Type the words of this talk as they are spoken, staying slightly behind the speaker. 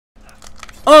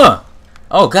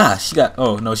Oh gosh, she got.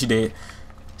 Oh no, she did.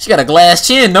 She got a glass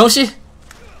chin, don't she?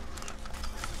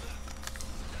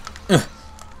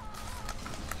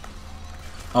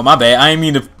 Oh my bad. I ain't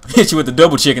mean to hit you with the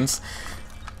double chickens,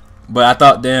 but I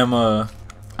thought, damn. I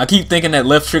keep thinking that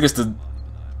left trigger's the.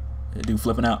 Dude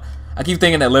flipping out. I keep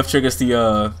thinking that left trigger's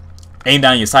the aim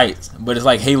down your sights, but it's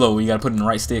like Halo where you gotta put it in the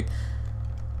right stick.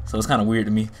 So it's kind of weird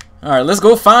to me. All right, let's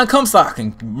go find Comstock.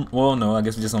 And well, no, I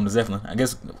guess we're just on the Zeppelin. I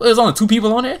guess there's only 2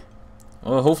 people on there.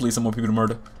 Well, hopefully some more people to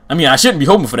murder. I mean, I shouldn't be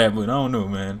hoping for that, but I don't know,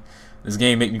 man. This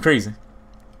game make me crazy.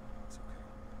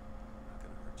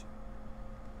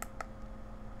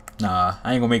 Nah,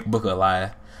 I ain't gonna make Booker a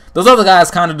liar. Those other guys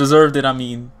kind of deserved it. I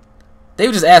mean, they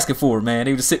were just asking for it, man.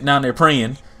 They were just sitting down there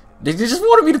praying. They just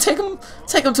wanted me to take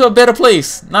them to a better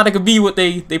place. Now they could be what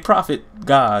they prophet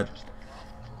God.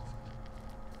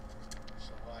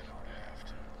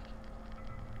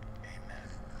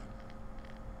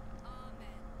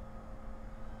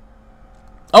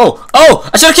 Oh,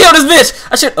 I should have killed this bitch.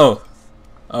 I should. Oh,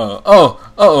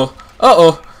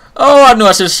 I knew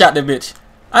I should have shot that bitch.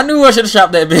 I knew I should have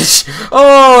shot that bitch.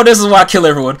 Oh, this is why I kill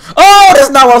everyone. Oh,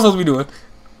 that's not what I'm supposed to be doing.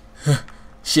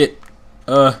 Shit.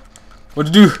 What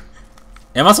to do?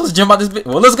 Am I supposed to jump out this bitch?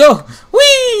 Well, let's go.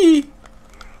 Whee!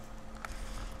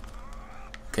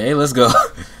 Okay, let's go.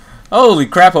 Holy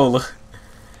crapola.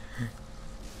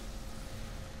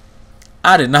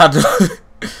 I did not do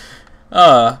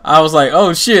I was like,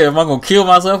 oh shit, am I gonna kill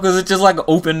myself? Because it's just like an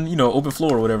open, you know, open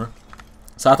floor or whatever.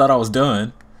 So I thought I was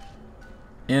done.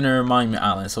 Enter Monument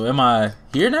Island. So am I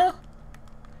here now?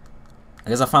 I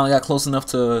guess I finally got close enough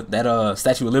to that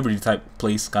Statue of Liberty type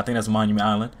place. I think that's Monument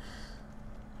Island.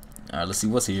 Alright, let's see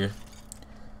what's here.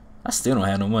 I still don't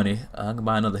have no money. I can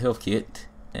buy another health kit.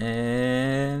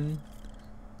 And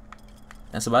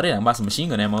that's about it. I can buy some machine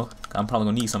gun ammo. I'm probably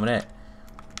gonna need some of that.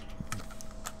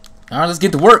 Alright, let's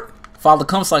get to work. Father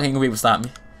Comstock ain't gonna be able to stop me.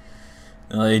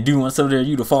 They do want some of there,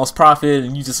 you the false prophet,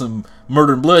 and you just some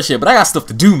murder and bloodshed. But I got stuff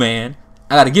to do, man.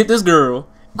 I gotta get this girl,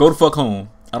 go the fuck home.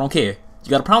 I don't care. You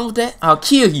got a problem with that? I'll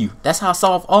kill you. That's how I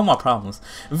solve all my problems.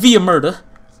 Via murder.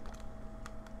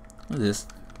 What is this?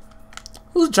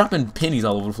 Who's dropping pennies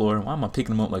all over the floor? Why am I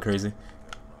picking them up like crazy?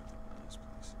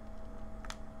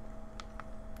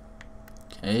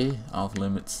 Okay, off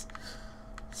limits.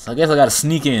 So I guess I gotta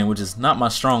sneak in, which is not my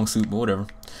strong suit, but whatever.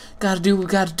 Gotta do what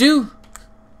we gotta do.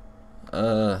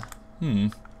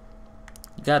 You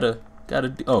gotta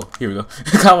do. Oh, here we go.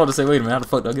 I want to say, wait a minute, how the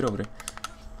fuck do I get over there?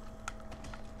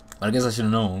 But I guess I should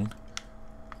have known.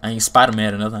 I ain't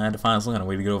Spider-Man or nothing. I had to find some kind of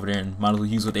way to get over there, and might as well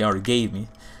use what they already gave me.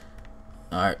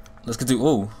 Alright, let's get to.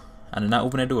 Oh, I did not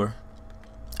open that door.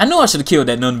 I knew I should have killed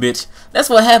that nun bitch. That's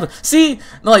what happened. See,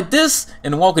 like this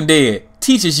in The Walking Dead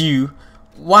teaches you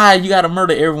why you gotta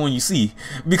murder everyone you see.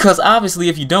 Because obviously,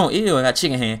 if you don't, ew, I got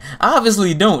chicken hand. Obviously,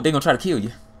 you don't. They're gonna try to kill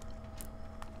you.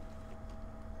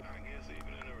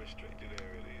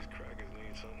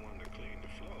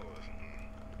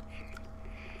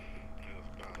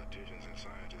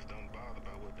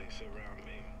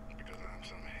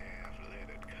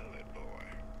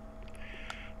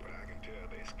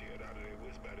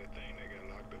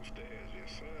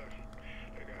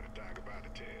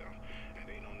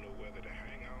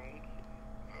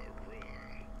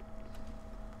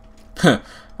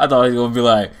 I thought he was gonna be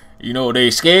like, you know, they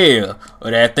scared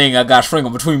or that thing I got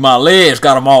shrinking between my legs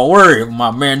got them all worried. My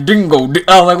man Dingo.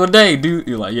 I was like, what day, dude?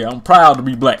 He's like, yeah, I'm proud to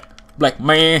be black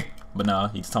man. But nah,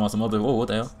 he's talking about some other. Whoa, what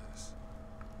the hell?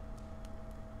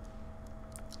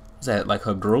 Is that like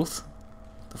her growth?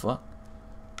 The fuck?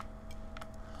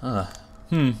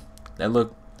 That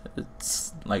look.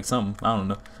 It's like something. I don't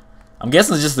know. I'm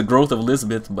guessing it's just the growth of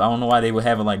Elizabeth, but I don't know why they would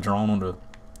have it like drawn on the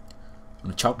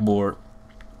chalkboard.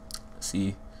 Let's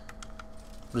see.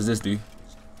 What does this do?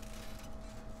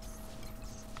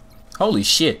 Holy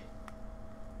shit.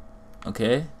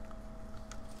 Okay.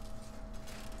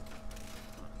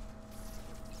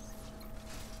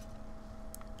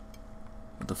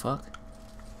 What the fuck?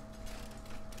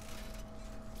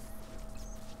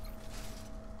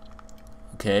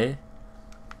 Okay.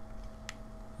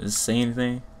 Does it say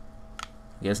anything?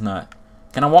 I guess not.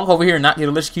 Can I walk over here and not get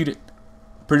electrocuted?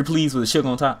 Pretty pleased with the sugar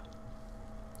on top.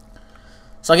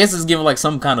 So I guess it's giving like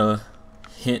some kind of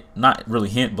hint, not really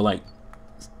hint, but like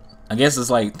I guess it's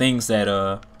like things that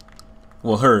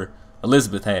well,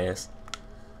 Elizabeth has.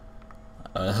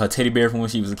 Her teddy bear from when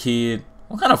she was a kid.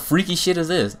 What kind of freaky shit is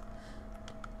this?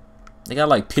 They got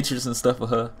like pictures and stuff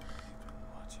of her.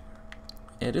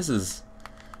 Yeah, this is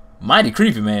mighty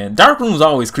creepy, man. Dark rooms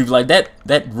always creepy. Like that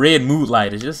red mood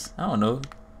light is just, I don't know.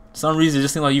 For some reason it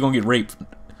just seems like you're gonna get raped.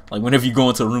 Like whenever you go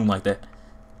into a room like that.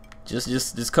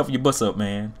 Just cover your butts up,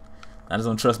 man. I just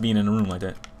don't trust being in a room like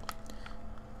that.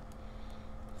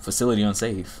 Facility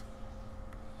unsafe.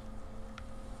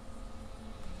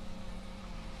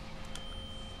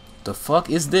 The fuck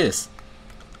is this?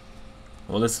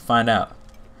 Well, let's find out.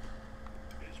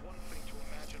 It is one thing to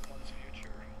imagine one's future,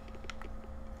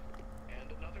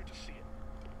 and another to see it.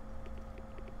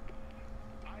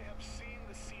 I have seen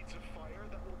the seeds of fire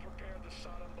that will prepare the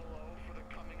Sodom below for the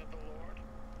coming of the Lord.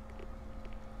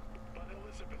 But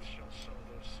Elizabeth shall sow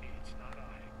those seeds, not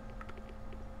I.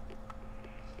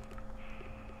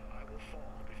 I will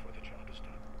fall before the job is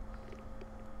done.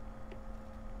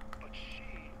 But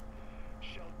she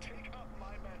shall take up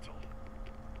my mantle.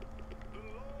 The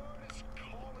Lord is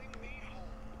calling me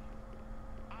home.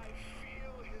 I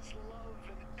feel his love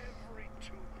in every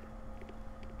tumor,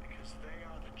 because they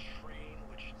are the train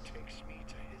which takes me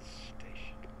to his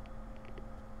station.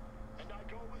 And I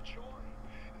go with joy,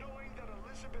 knowing that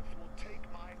Elizabeth will take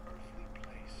my earthly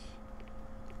place.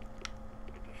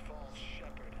 But the false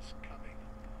shepherd is coming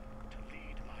to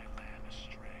lead my lamb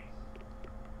astray.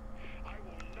 I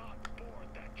will not board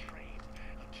that train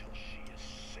until she is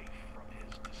safe from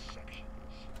his deceptions.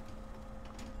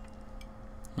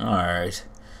 Alright.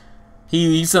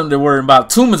 He's something to worry about.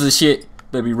 Tumors and shit.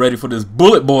 Better be ready for this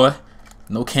bullet, boy.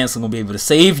 No cancer gonna be able to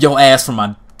save your ass from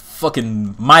my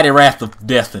fucking mighty wrath of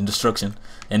death and destruction.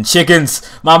 And chickens.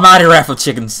 My mighty wrath of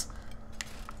chickens.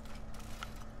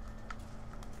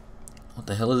 What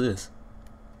the hell is this?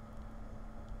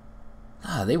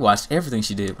 Ah, they watched everything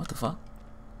she did. What the fuck?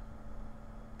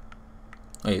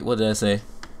 Wait, what did I say?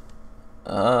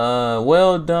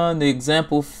 Well done. The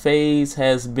example phase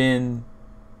has been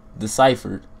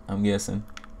deciphered, I'm guessing.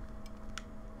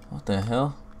 What the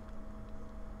hell?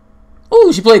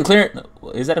 Oh, she played clarinet.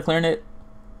 Is that a clarinet?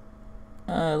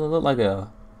 It looked like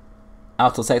a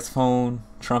alto saxophone,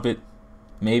 trumpet,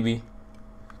 maybe.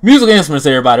 Musical instruments,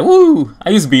 everybody. Woo! I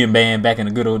used to be in band back in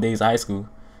the good old days of high school.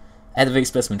 Activate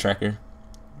specimen tracker.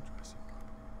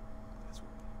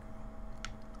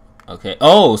 Okay.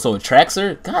 Oh, so it tracks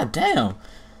her? God damn.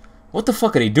 What the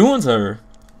fuck are they doing to her?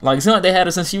 Like, it seemed like they had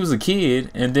her since she was a kid,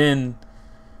 and then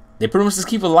they pretty much just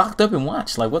keep her locked up and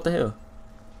watch. Like, what the hell?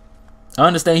 I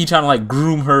understand he trying to, like,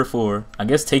 groom her for, I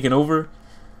guess, taking over.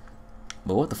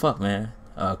 But what the fuck, man?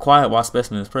 Quiet while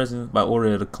specimen is present by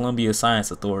order of the Columbia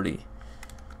Science Authority.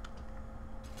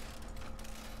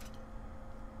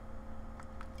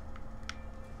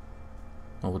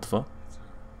 Oh, what the fuck?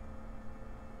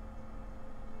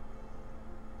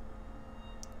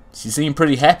 She seemed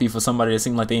pretty happy for somebody that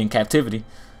seemed like they in captivity.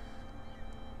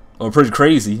 Or pretty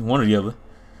crazy, one or the other.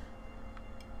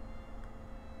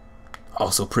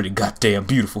 Also pretty goddamn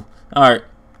beautiful. Alright,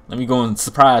 let me go and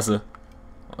surprise her.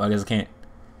 Well, I guess I can't.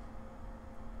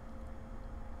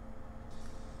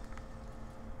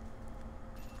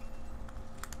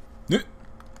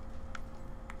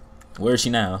 Where is she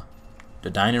now? The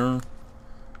dining room?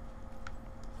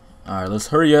 Alright, let's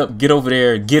hurry up, get over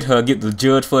there, get her, get the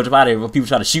Judge Fudge out of here before people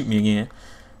try to shoot me again.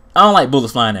 I don't like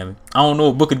bullets flying at me. I don't know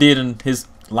what Booker did in his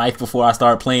life before I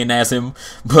started playing as him,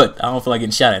 but I don't feel like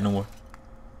getting shot at no more.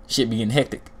 Shit be getting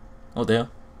hectic. What the hell?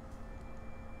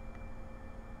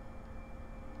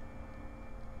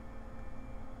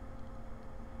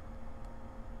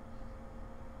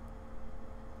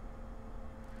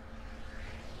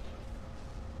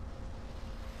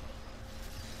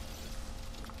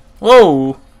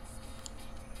 Whoa!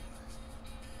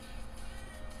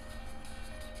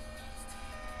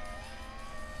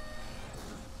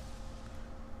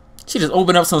 She just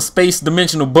opened up some space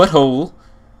dimensional butthole.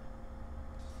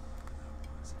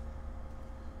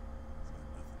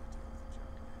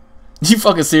 You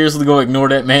fucking seriously gonna ignore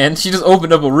that, man? She just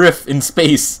opened up a rift in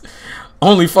space.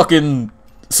 Only fucking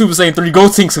Super Saiyan 3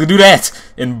 Gotenks could do that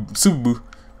in Subaru.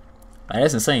 Like,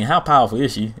 that's insane. How powerful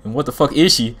is she? And what the fuck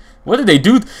is she? What did they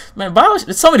do? Man, Bioshock,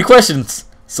 there's so many questions.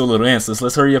 So little answers.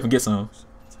 Let's hurry up and get some.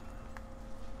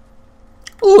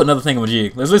 Ooh, another thing of a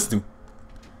jig. Let's listen to.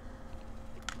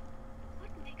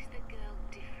 What makes the girl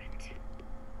different?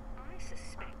 I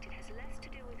suspect it has less to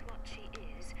do with what she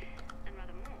is, and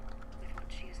rather more with what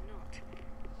she is not.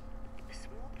 A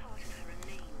small part of her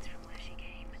remains from where she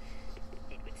came.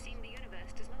 It would seem the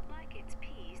universe does not like its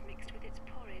peas mixed with its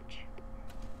porridge.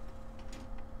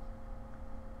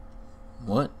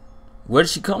 What? Where did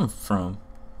she come from?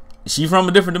 Is she from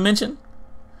a different dimension?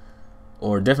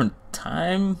 Or a different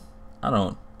time? I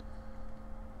don't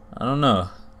know.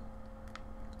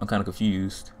 I'm kind of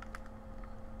confused.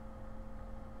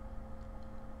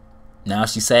 Now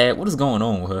she's sad. What is going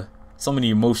on with her? So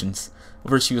many emotions.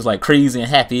 First she was like crazy and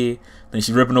happy. Then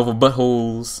she's ripping over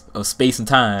buttholes of space and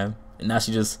time. And now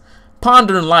she just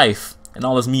pondering life and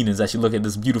all its meanings as you look at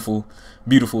this beautiful,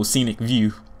 beautiful scenic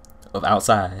view of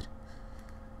outside.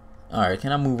 Alright,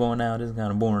 can I move on now? This is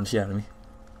kind of boring shit out of me.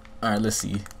 Alright, let's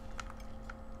see.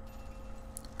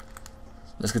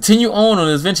 Let's continue on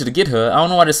this venture to get her. I don't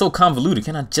know why they're so convoluted.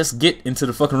 Can I just get into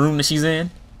the fucking room that she's in?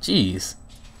 Jeez.